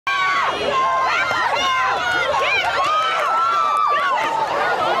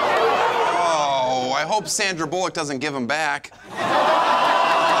hope Sandra Bullock doesn't give him back.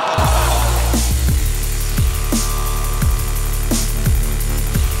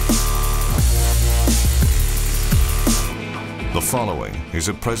 The following is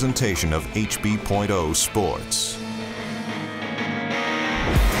a presentation of HB.0 Sports.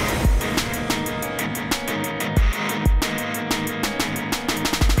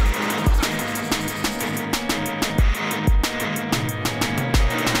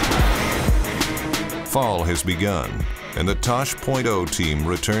 Fall has begun, and the Tosh.0 team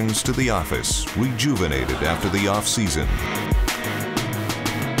returns to the office, rejuvenated after the off-season.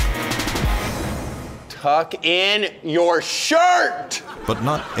 Tuck in your shirt! But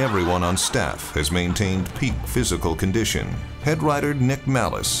not everyone on staff has maintained peak physical condition. Head writer Nick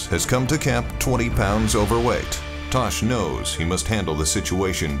Malice has come to camp 20 pounds overweight. Tosh knows he must handle the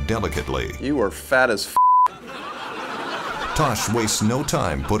situation delicately. You are fat as f***. Tosh wastes no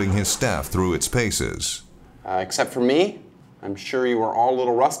time putting his staff through its paces. Except for me. I'm sure you are all a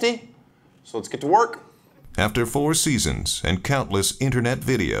little rusty, so let's get to work. After 4 seasons and countless internet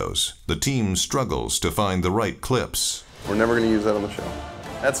videos, the team struggles to find the right clips. We're never going to use that on the show.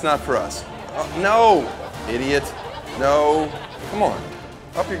 That's not for us. No, idiot. No. Come on.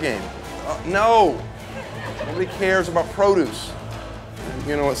 Up your game. No. Nobody cares about produce.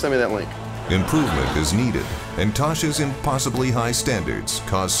 You know what? Send me that link. Improvement is needed, and Tosh's impossibly high standards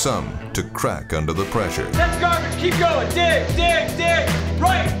cause some to crack under the pressure. That's garbage. Keep going. Dig, dig, dig.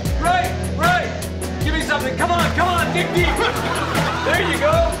 Right, right, right. Give me something. Come on, dig deep. There you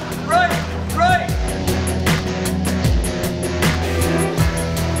go. Right, right.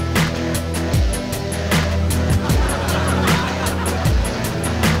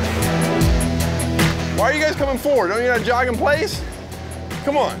 Why are you guys coming forward? Don't you know how to jog in place?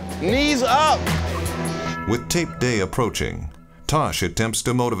 Come on, knees up. With tape day approaching, Tosh attempts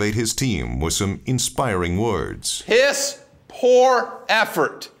to motivate his team with some inspiring words. Piss poor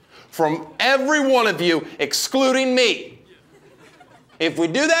effort from every one of you, excluding me. If we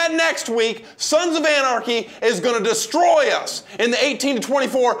do that next week, Sons of Anarchy is going to destroy us in the 18 to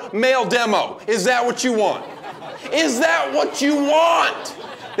 24 male demo. Is that what you want? Is that what you want?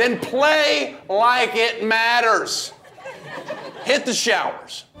 Then play like it matters. Hit the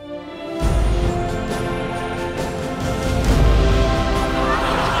showers.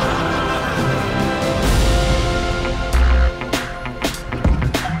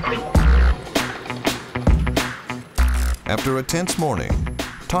 After a tense morning,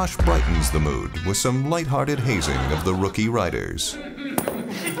 Tosh brightens the mood with some lighthearted hazing of the rookie writers.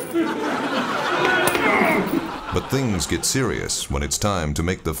 But things get serious when it's time to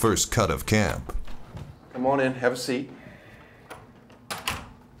make the first cut of camp. Come on in, have a seat.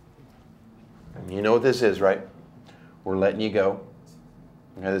 You know what this is, right? We're letting you go.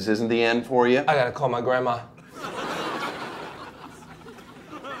 Okay, this isn't the end for you. I gotta call my grandma.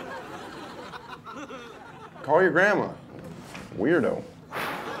 Call your grandma. Weirdo.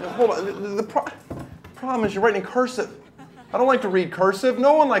 Now, hold on. The problem is you're writing in cursive. I don't like to read cursive.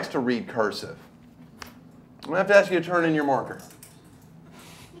 No one likes to read cursive. I'm gonna have to ask you to turn in your marker.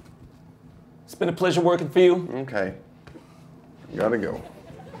 It's been a pleasure working for you. Okay. Gotta go.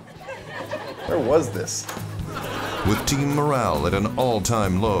 Where was this? With team morale at an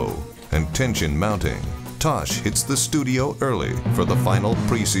all-time low and tension mounting, Tosh hits the studio early for the final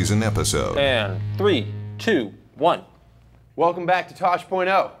preseason episode. And 3, 2, 1. Welcome back to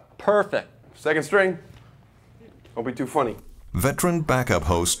Tosh.0. Perfect. Second string. Don't be too funny. Veteran backup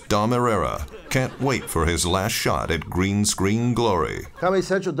host Dom Herrera can't wait for his last shot at green screen glory. Comedy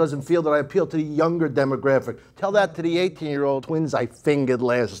Central doesn't feel that I appeal to the younger demographic. Tell that to the 18-year-old twins I fingered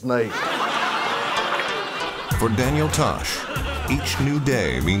last night. For Daniel Tosh, each new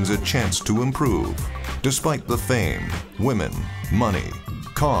day means a chance to improve. Despite the fame, women, money,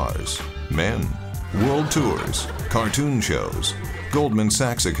 cars, men, world tours, cartoon shows, Goldman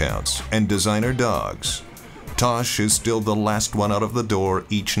Sachs accounts, and designer dogs, Tosh is still the last one out of the door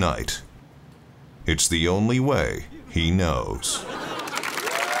each night. It's the only way he knows.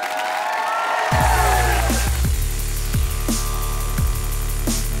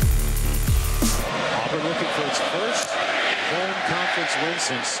 Auburn looking for its first home conference win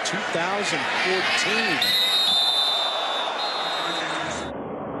since 2014.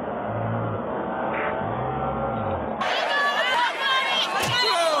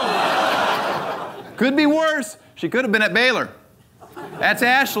 Could be worse. She could have been at Baylor. That's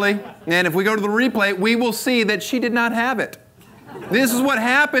Ashley. And if we go to the replay, we will see that she did not have it. This is what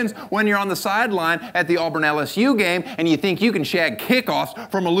happens when you're on the sideline at the Auburn LSU game and you think you can shag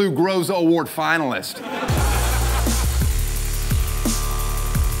kickoffs from a Lou Groza Award finalist.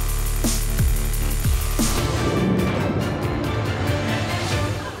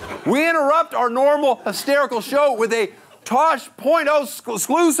 We interrupt our normal hysterical show with a Tosh.0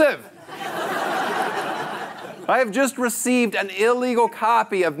 exclusive. I have just received an illegal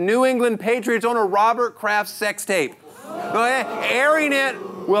copy of New England Patriots owner Robert Kraft's sex tape. Airing it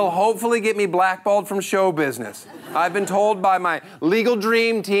will hopefully get me blackballed from show business. I've been told by my legal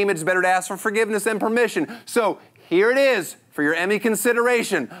dream team it's better to ask for forgiveness than permission. So here it is for your Emmy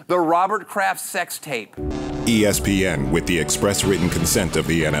consideration, the Robert Kraft sex tape. ESPN, with the express written consent of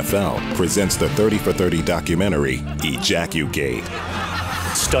the NFL, presents the 30 for 30 documentary, Ejaculate.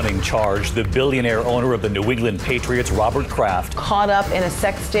 Stunning charge. The billionaire owner of the New England Patriots, Robert Kraft, caught up in a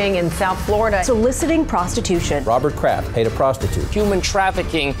sex sting in South Florida. Soliciting prostitution. Robert Kraft paid a prostitute. Human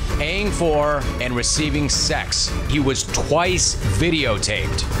trafficking, paying for and receiving sex. He was twice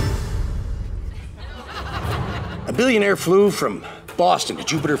videotaped. A billionaire flew from Boston to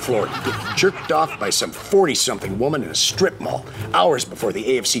Jupiter, Florida, to get jerked off by some 40-something woman in a strip mall hours before the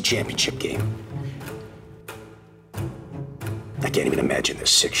AFC Championship game. I can't even imagine the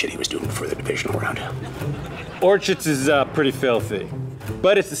sick shit he was doing before the divisional round. Orchards is pretty filthy,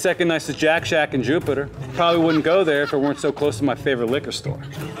 but it's the second nicest Jack Shack in Jupiter. Probably wouldn't go there if it weren't so close to my favorite liquor store.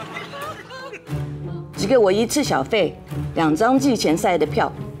 只给我1次小费，2张季前赛的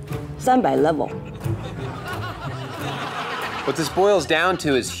票，300 level。 What this boils down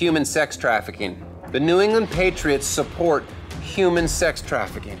to is human sex trafficking. The New England Patriots support human sex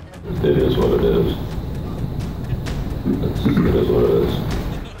trafficking. It is what it is. It is what it is.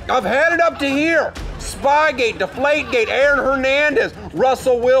 I've had it up to here. Spygate, Deflategate, Aaron Hernandez,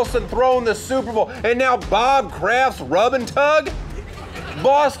 Russell Wilson throwing the Super Bowl, and now Bob Kraft's rub and tug?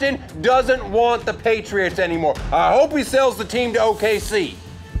 Boston doesn't want the Patriots anymore. I hope he sells the team to OKC.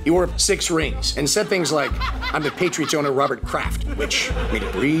 He wore 6 rings and said things like, I'm the Patriots owner Robert Kraft, which made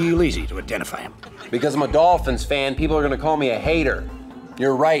it real easy to identify him. Because I'm a Dolphins fan, people are gonna call me a hater.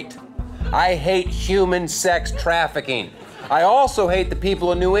 You're right. I hate human sex trafficking. I also hate the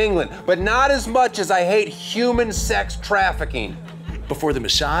people of New England, but not as much as I hate human sex trafficking. Before the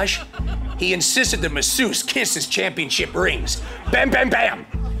massage, he insisted the masseuse kiss his championship rings. Bam, bam, bam!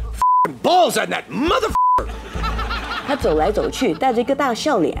 F***ing balls on that motherfucker! 他走来走去，带着一个大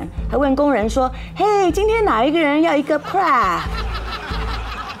笑脸，还问工人说：“嘿，今天哪一个人要一个 Kraft？”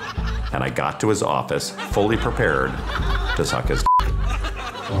 And I got to his office fully prepared to suck his.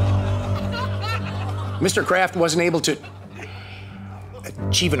 Mr. Kraft wasn't able to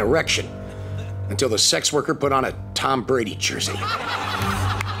achieve an erection until the sex worker put on a Tom Brady jersey.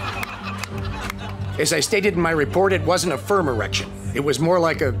 As I stated in my report, it wasn't a firm erection. It was more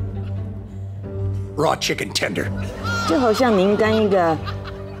like a raw chicken tender. 就好像您干一个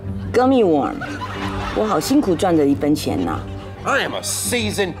gummy worm， 我好辛苦赚的一分钱呐。 I am a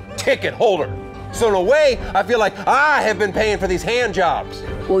season ticket holder. So in a way, I feel like I have been paying for these hand jobs.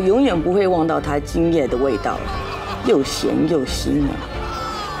 我永远不会忘到它精液的味道，又咸又腥啊。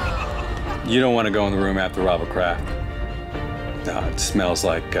 You don't want to go in the room after Robert Kraft. It smells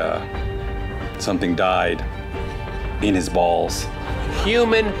like something died in his balls.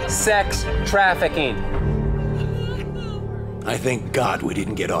 Human sex trafficking. I thank God we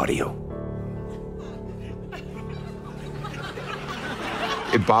didn't get audio.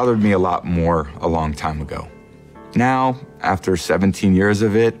 It bothered me a lot more a long time ago. Now, after 17 years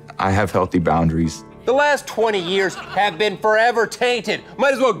of it, I have healthy boundaries. The last 20 years have been forever tainted.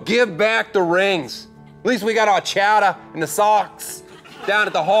 Might as well give back the rings. At least we got our chowder and the socks down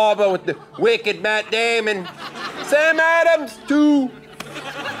at the harbor with the wicked Matt Damon. Sam Adams, too.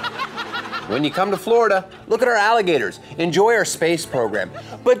 When you come to Florida, look at our alligators. Enjoy our space program.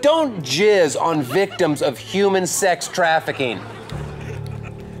 But don't jizz on victims of human sex trafficking.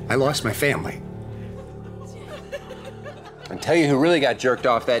 I lost my family. I'll tell you who really got jerked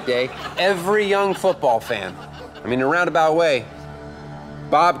off that day. Every young football fan. I mean, in a roundabout way,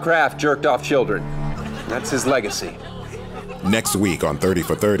 Bob Kraft jerked off children. That's his legacy. Next week on 30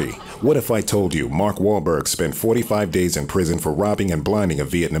 for 30, what if I told you Mark Wahlberg spent 45 days in prison for robbing and blinding a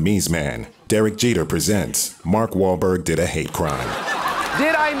Vietnamese man? Derek Jeter presents Mark Wahlberg Did a Hate Crime.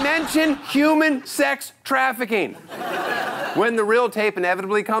 Did I mention human sex trafficking? When the real tape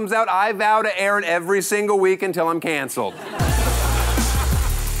inevitably comes out, I vow to air it every single week until I'm canceled.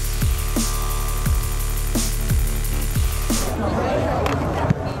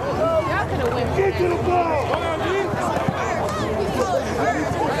 Get to the ball!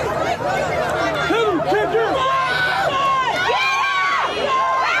 Hit him, kicker!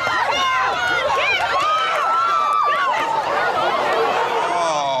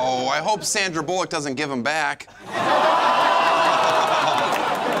 Oh, I hope Sandra Bullock doesn't give him back.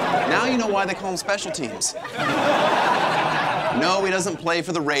 Now you know why they call them special teams. No, he doesn't play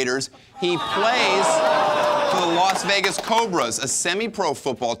for the Raiders. He plays for the Las Vegas Cobras, a semi-pro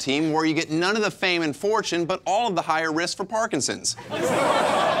football team where you get none of the fame and fortune, but all of the higher risk for Parkinson's.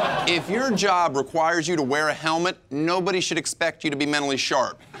 If your job requires you to wear a helmet, nobody should expect you to be mentally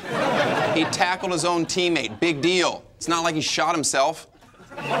sharp. He tackled his own teammate. Big deal. It's not like he shot himself.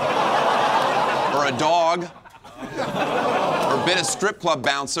 Or a dog. Or bit a strip club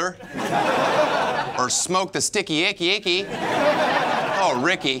bouncer. Or smoked the sticky icky icky. Oh,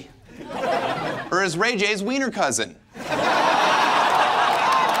 Ricky. Or is Ray J's wiener cousin.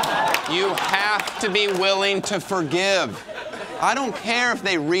 You have to be willing to forgive. I don't care if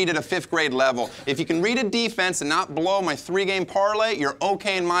they read at a 5th grade level. If you can read a defense and not blow my 3-game parlay, you're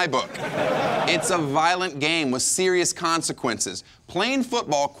okay in my book. It's a violent game with serious consequences. Playing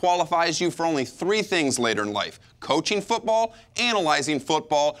football qualifies you for only 3 things later in life: coaching football, analyzing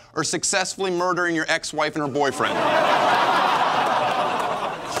football, or successfully murdering your ex-wife and her boyfriend.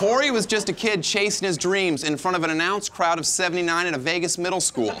 Corey was just a kid chasing his dreams in front of an announced crowd of 79 at a Vegas middle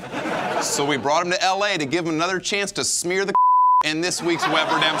school. So we brought him to LA to give him another chance to smear the in this week's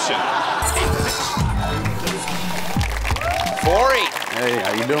Web Redemption. Corey! Hey,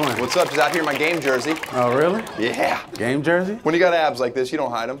 how you doing? What's up? Just out here in my game jersey. Oh, really? Yeah. Game jersey? When you got abs like this, you don't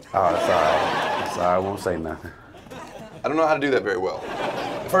hide them. Oh, it's all right. It's all right. I won't say nothing. I don't know how to do that very well.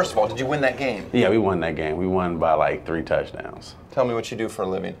 First of all, did you win that game? Yeah, we won that game. We won by like 3 touchdowns. Tell me what you do for a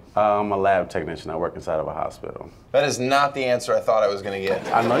living. I'm a lab technician. I work inside of a hospital. That is not the answer I thought I was going to get.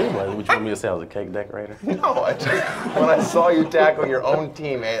 I know you was. Would you want me to say I was a cake decorator? No, when I saw you tackle your own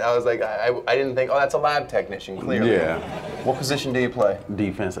teammate, I was like, I didn't think, oh, that's a lab technician, clearly. Yeah. What position do you play?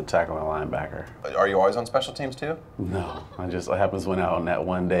 Defensive tackle and linebacker. Are you always on special teams too? No, I just happens went out on that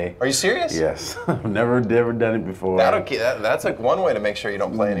one day. Are you serious? Yes. I've never done it before. That's like one way to make sure you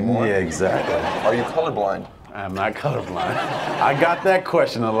don't play anymore. Yeah, exactly. Are you colorblind? I'm not colorblind. I got that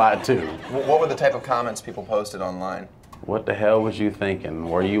question a lot too. What were the type of comments people posted online? What the hell was you thinking?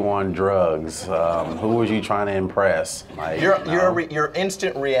 Were you on drugs? Who was you trying to impress? Like, your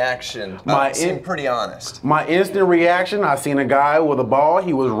instant reaction seemed pretty honest. My instant reaction, I seen a guy with a ball,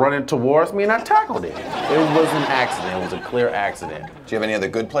 he was running towards me and I tackled it. It was an accident, it was a clear accident. Do you have any other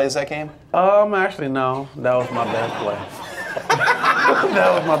good plays that game? Actually no, that was my best play.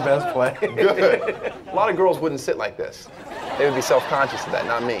 That was my best play. Good. A lot of girls wouldn't sit like this. They would be self-conscious of that,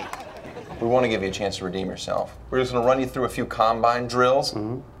 not me. We want to give you a chance to redeem yourself. We're just going to run you through a few combine drills.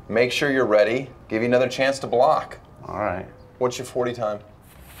 Make sure you're ready. Give you another chance to block. All right. What's your 40 time?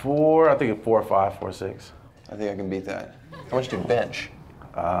 I think it's 4.5, 4.6. I think I can beat that. How much do you bench?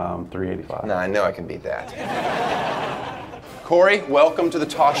 385. No, I know I can beat that. Corey, welcome to the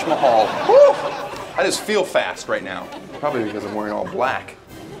Tosh Mahal. Woo! I just feel fast right now. Probably because I'm wearing all black.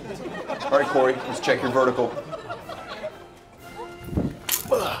 All right, Corey, let's check your vertical.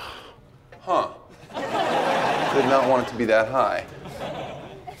 Huh. Did not want it to be that high.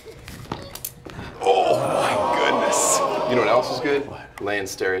 Oh, my goodness. You know what else is good? Laying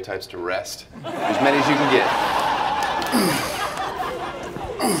stereotypes to rest. As many as you can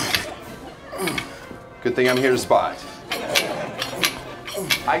get. Good thing I'm here to spot.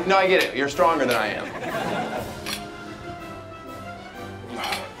 No, I get it. You're stronger than I am.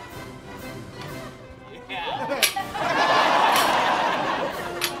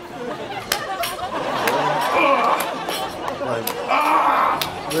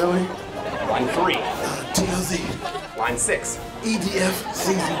 Really? Line 3. TLZ. Line 6. EDF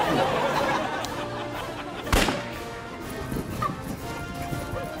CZP.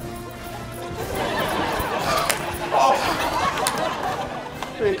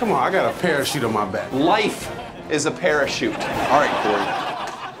 Man, come on, I got a parachute on my back. Life is a parachute. All right,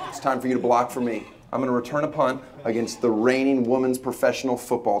 Corey. It's time for you to block for me. I'm going to return a punt against the reigning women's professional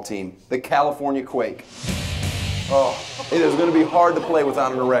football team, the California Quake. Oh, it is going to be hard to play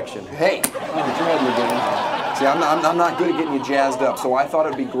without an erection. Hey, get your head in the game. See, I'm not good at getting you jazzed up, so I thought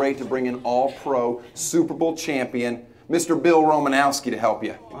it'd be great to bring in All-Pro Super Bowl champion, Mr. Bill Romanowski, to help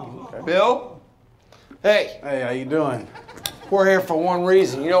you. Oh, okay. Bill? Hey. Hey, how you doing? We're here for one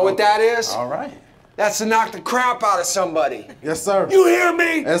reason. You know what that is? All right. That's to knock the crap out of somebody. Yes, sir. You hear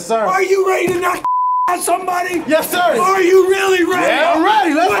me? Yes, sir. Are you ready to knock out somebody? Yes, sir. Are you really ready? Yeah, I'm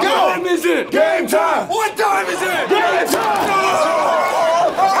ready. Let's go. What time is it? Game time. What time is it? Game time.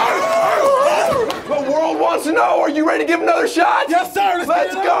 The world wants to know, are you ready to give another shot? Yes, sir.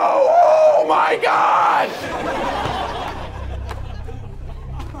 Let's go. Oh, my God.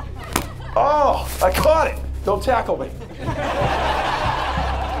 Oh, I caught it. Don't tackle me.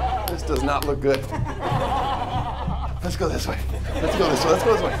 This does not look good. Let's go this way. Let's go this way. Let's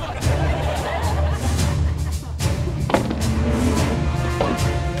go this way.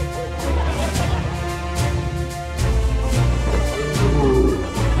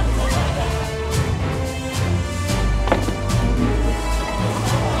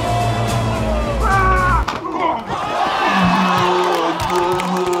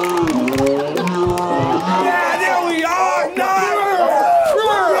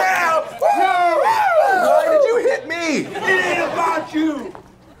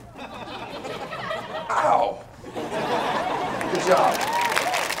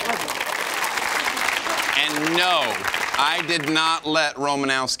 And no, I did not let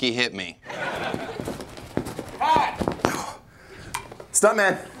Romanowski hit me.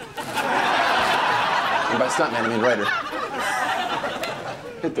 Stuntman. And by stuntman, I mean writer.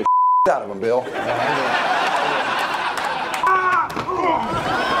 Hit the out of him, Bill.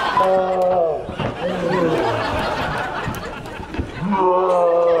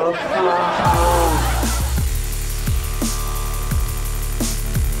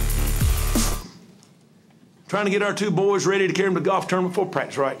 Trying to get our two boys ready to carry them to golf tournament before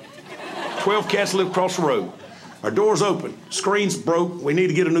practice, right? 12 cats live across the road. Our door's open. Screen's broke. We need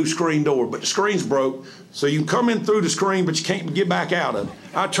to get a new screen door, but the screen's broke, so you can come in through the screen, but you can't get back out of it.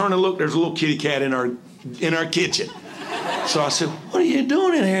 I turn and look, there's a little kitty cat in our kitchen. So I said, "What are you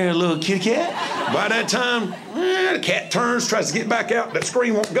doing in here, little kitty cat?" By that time, the cat turns, tries to get back out. That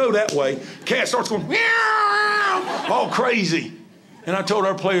screen won't go that way. Cat starts going, meow, all crazy. And I told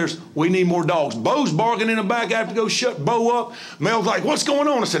our players, we need more dogs. Bo's barking in the back. I have to go shut Bo up. Mel's like, "What's going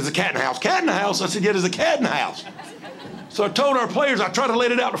on?" I said, "There's a cat in the house." "Cat in the house?" I said, "Yeah, there's a cat in the house." So I told our players, I tried to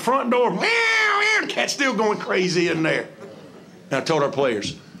let it out the front door. Meow, meow, the cat's still going crazy in there. And I told our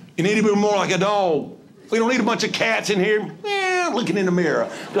players, you need to be more like a dog. We don't need a bunch of cats in here looking in the mirror.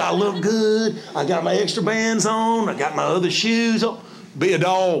 Do I look good? I got my extra bands on. I got my other shoes on. Be a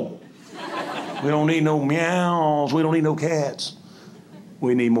dog. We don't need no meows. We don't need no cats.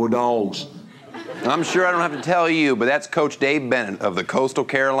 We need more dogs. I'm sure I don't have to tell you, but that's Coach Dave Bennett of the Coastal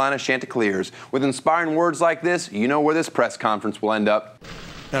Carolina Chanticleers. With inspiring words like this, you know where this press conference will end up.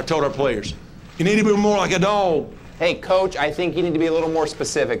 And I told our players, you need to be more like a dog. Hey, Coach, I think you need to be a little more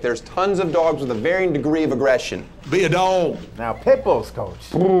specific. There's tons of dogs with a varying degree of aggression. Be a dog. Now, pit bulls,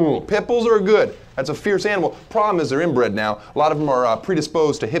 Coach. Ooh, pit bulls are good. That's a fierce animal. Problem is they're inbred now. A lot of them are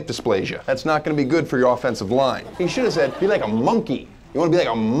predisposed to hip dysplasia. That's not going to be good for your offensive line. He should have said, be like a monkey. You want to be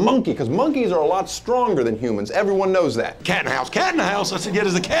like a monkey, because monkeys are a lot stronger than humans. Everyone knows that. Cat in the house, cat in the house. I said, yeah,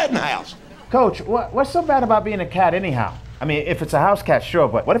 there's a cat in the house. Coach, what's so bad about being a cat anyhow? I mean, if it's a house cat, sure,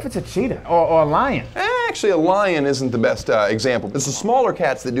 but what if it's a cheetah or a lion? Actually, a lion isn't the best example. It's the smaller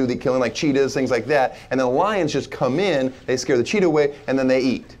cats that do the killing, like cheetahs, things like that, and then the lions just come in, they scare the cheetah away, and then they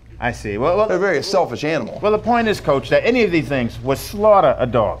eat. I see. Well, they're a very selfish animal. Well, the point is, Coach, that any of these things would slaughter a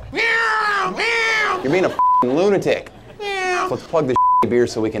dog. Meow, meow. You're being a lunatic. Meow. Let's plug the beer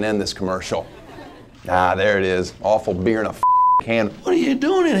so we can end this commercial. Ah, there it is. Awful beer in a can. What are you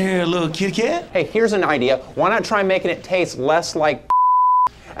doing in here, little kitty cat? Hey, here's an idea. Why not try making it taste less like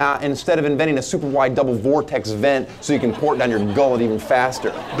instead of inventing a super wide double vortex vent so you can pour it down your gullet even faster?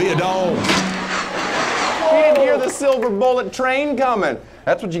 Be a dog. You didn't hear the silver bullet train coming.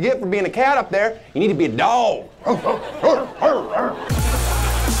 That's what you get for being a cat up there. You need to be a dog.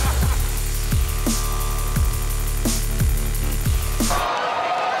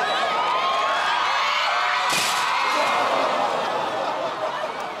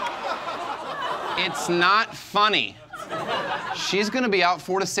 It's not funny. She's gonna be out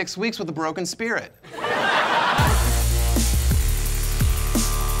 4 to 6 weeks with a broken spirit.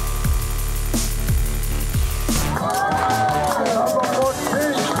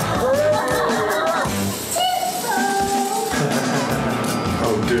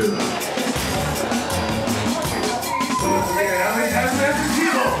 Oh, dude.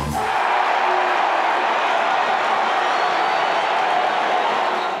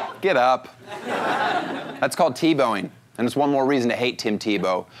 Get up. That's called Tebowing, and it's one more reason to hate Tim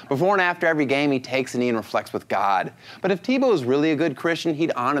Tebow. Before and after every game, he takes a knee and reflects with God. But if Tebow is really a good Christian,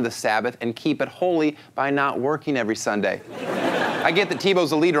 he'd honor the Sabbath and keep it holy by not working every Sunday. I get that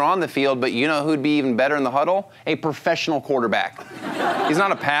Tebow's a leader on the field, but you know who'd be even better in the huddle? A professional quarterback. He's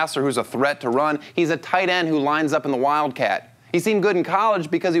not a passer who's a threat to run. He's a tight end who lines up in the Wildcat. He seemed good in college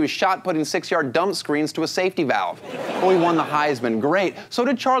because he was shot putting 6-yard dump screens to a safety valve. Oh, he won the Heisman. Great. So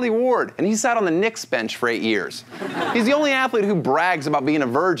did Charlie Ward, and he sat on the Knicks bench for 8 years. He's the only athlete who brags about being a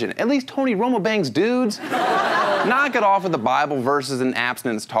virgin. At least Tony Romo bangs dudes. Knock it off with the Bible verses and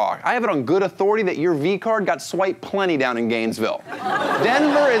abstinence talk. I have it on good authority that your V card got swiped plenty down in Gainesville.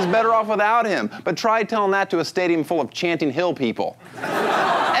 Denver is better off without him, but try telling that to a stadium full of chanting hill people.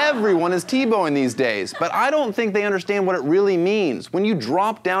 Everyone is Tebowing these days, but I don't think they understand what it really means. When you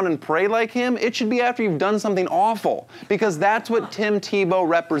drop down and pray like him, it should be after you've done something awful, because that's what Tim Tebow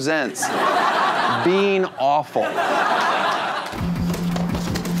represents. Being awful.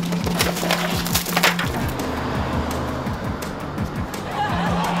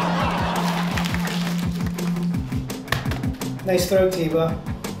 Nice throw, Tebow.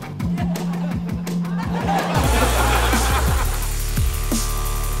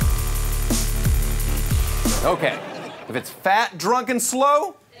 Okay, if it's fat, drunk, and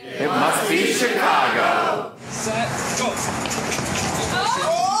slow, it must be Chicago. Set, go.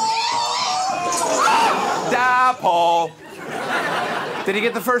 Da, Paul. Did he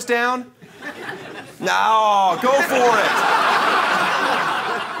get the first down? No, go for it.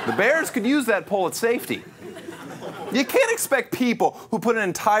 The Bears could use that pole at safety. You can't expect people who put an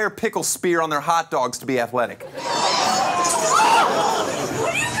entire pickle spear on their hot dogs to be athletic.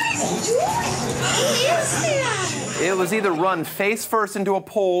 It was either run face first into a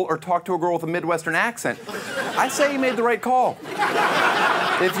pole or talk to a girl with a Midwestern accent. I say you made the right call.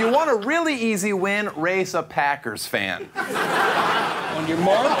 If you want a really easy win, race a Packers fan. On your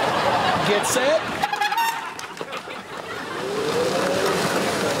mark, get set.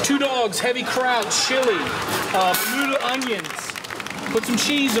 2 dogs, heavy crouch, chili, Bermuda onions. Put some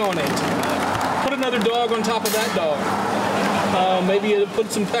cheese on it. Put another dog on top of that dog. Maybe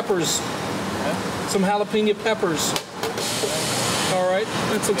put some peppers. Some jalapeno peppers. All right,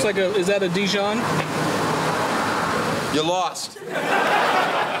 that looks like is that a Dijon? You lost.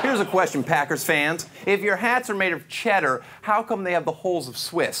 Here's a question, Packers fans. If your hats are made of cheddar, how come they have the holes of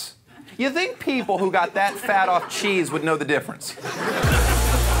Swiss? You think people who got that fat off cheese would know the difference?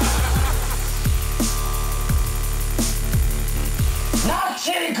 Not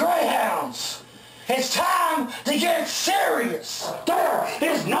City Greyhounds. It's time to get serious. There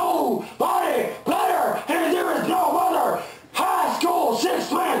is nobody better, and there is no other high school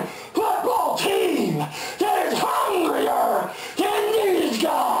 6-man football team that is hungrier than these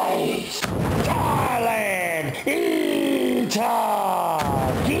guys. Thailand,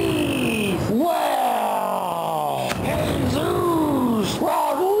 Utah, Keith, well, Jesus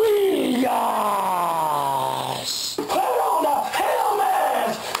Rodriguez. Put on the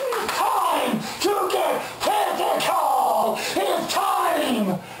helmet. Time to get physical. It's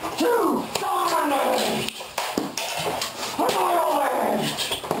time to dominate.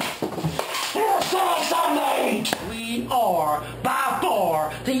 Annihilate. Assassinate. We are by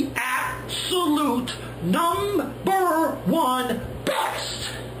far the absolute #1 best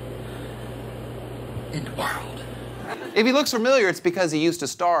in the world. If he looks familiar, it's because he used to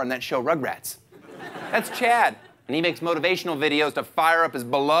star in that show Rugrats. That's Chad, and he makes motivational videos to fire up his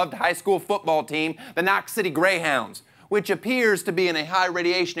beloved high school football team, the Knox City Greyhounds, which appears to be in a high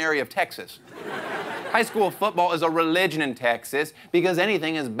radiation area of Texas. High school football is a religion in Texas because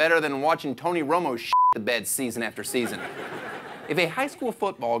anything is better than watching Tony Romo shit the bed season after season. If a high school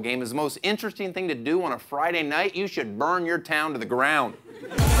football game is the most interesting thing to do on a Friday night, you should burn your town to the ground.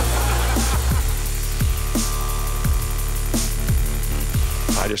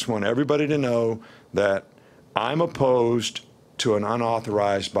 I just want everybody to know that I'm opposed to an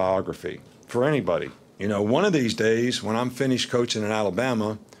unauthorized biography for anybody. You know, one of these days, when I'm finished coaching in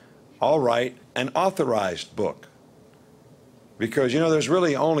Alabama, I'll write an authorized book. Because, you know, there's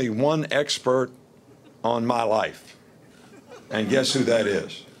really only one expert on my life. And guess who that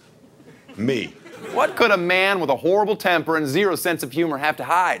is? Me. What could a man with a horrible temper and zero sense of humor have to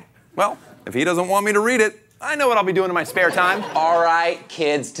hide? Well, if he doesn't want me to read it, I know what I'll be doing in my spare time. All right,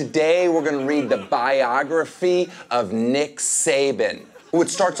 kids, today we're going to read the biography of Nick Saban. It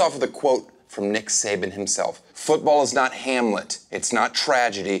starts off with a quote from Nick Saban himself. Football is not Hamlet. It's not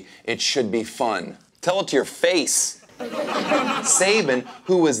tragedy. It should be fun. Tell it to your face. Saban,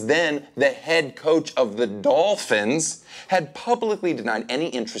 who was then the head coach of the Dolphins, had publicly denied any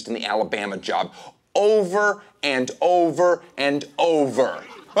interest in the Alabama job over and over and over.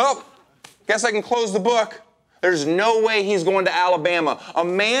 Well, guess I can close the book. There's no way he's going to Alabama. A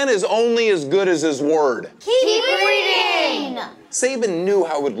man is only as good as his word. Keep reading! Saban knew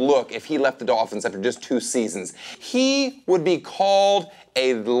how it would look if he left the Dolphins after just 2 seasons. He would be called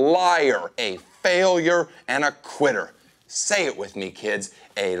a liar, a failure, and a quitter. Say it with me, kids.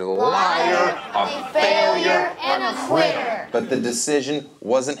 A liar, a failure, and a quitter. But the decision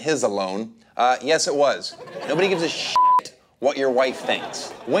wasn't his alone. Yes, it was. Nobody gives a shit what your wife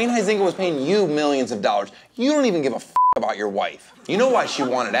thinks. Wayne Huizenga was paying you millions of dollars. You don't even give a f about your wife. You know why she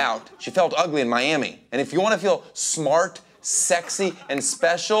wanted out. She felt ugly in Miami. And if you want to feel smart, sexy, and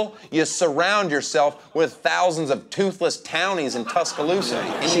special, you surround yourself with thousands of toothless townies in Tuscaloosa.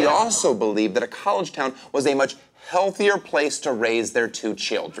 And she also believed that a college town was a much healthier place to raise their 2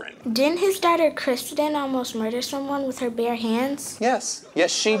 children. Didn't his daughter Kristen almost murder someone with her bare hands? Yes,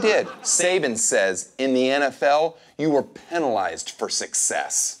 she did. Saban says in the NFL, you were penalized for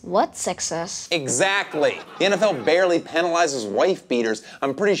success. What success? Exactly. The NFL barely penalizes wife beaters.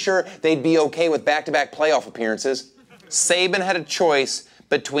 I'm pretty sure they'd be okay with back-to-back playoff appearances. Saban had a choice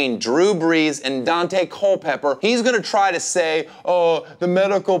between Drew Brees and Dante Culpepper. He's gonna try to say, oh, the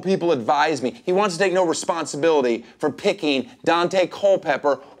medical people advised me. He wants to take no responsibility for picking Dante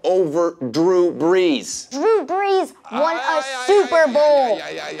Culpepper over Drew Brees. Drew Brees won a Super Bowl.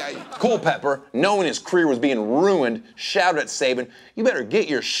 Culpepper, knowing his career was being ruined, shouted at Saban, you better get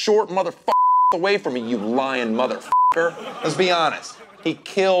your short motherfucker away from me, you lying motherfucker. Let's be honest. He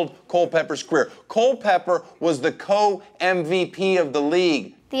killed Culpepper's career. Culpepper was the co-MVP of the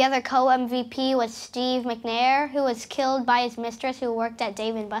league. The other co-MVP was Steve McNair, who was killed by his mistress who worked at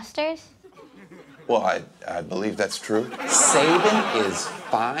Dave & Buster's. Well, I believe that's true. Saban is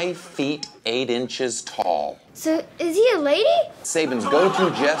 5 feet 8 inches tall. So, is he a lady? Saban's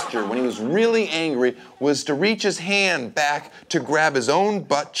go-to gesture when he was really angry was to reach his hand back to grab his own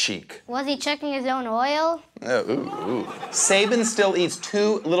butt cheek. Was he checking his own oil? Saban still eats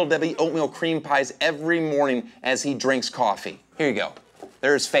 2 Little Debbie oatmeal cream pies every morning as he drinks coffee. Here you go.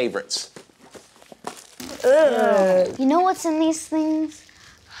 They're his favorites. Ugh. You know what's in these things?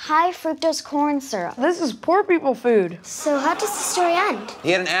 High fructose corn syrup. This is poor people food. So how does the story end?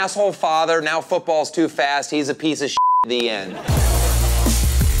 He had an asshole father, now football's too fast, he's a piece of shit, the end.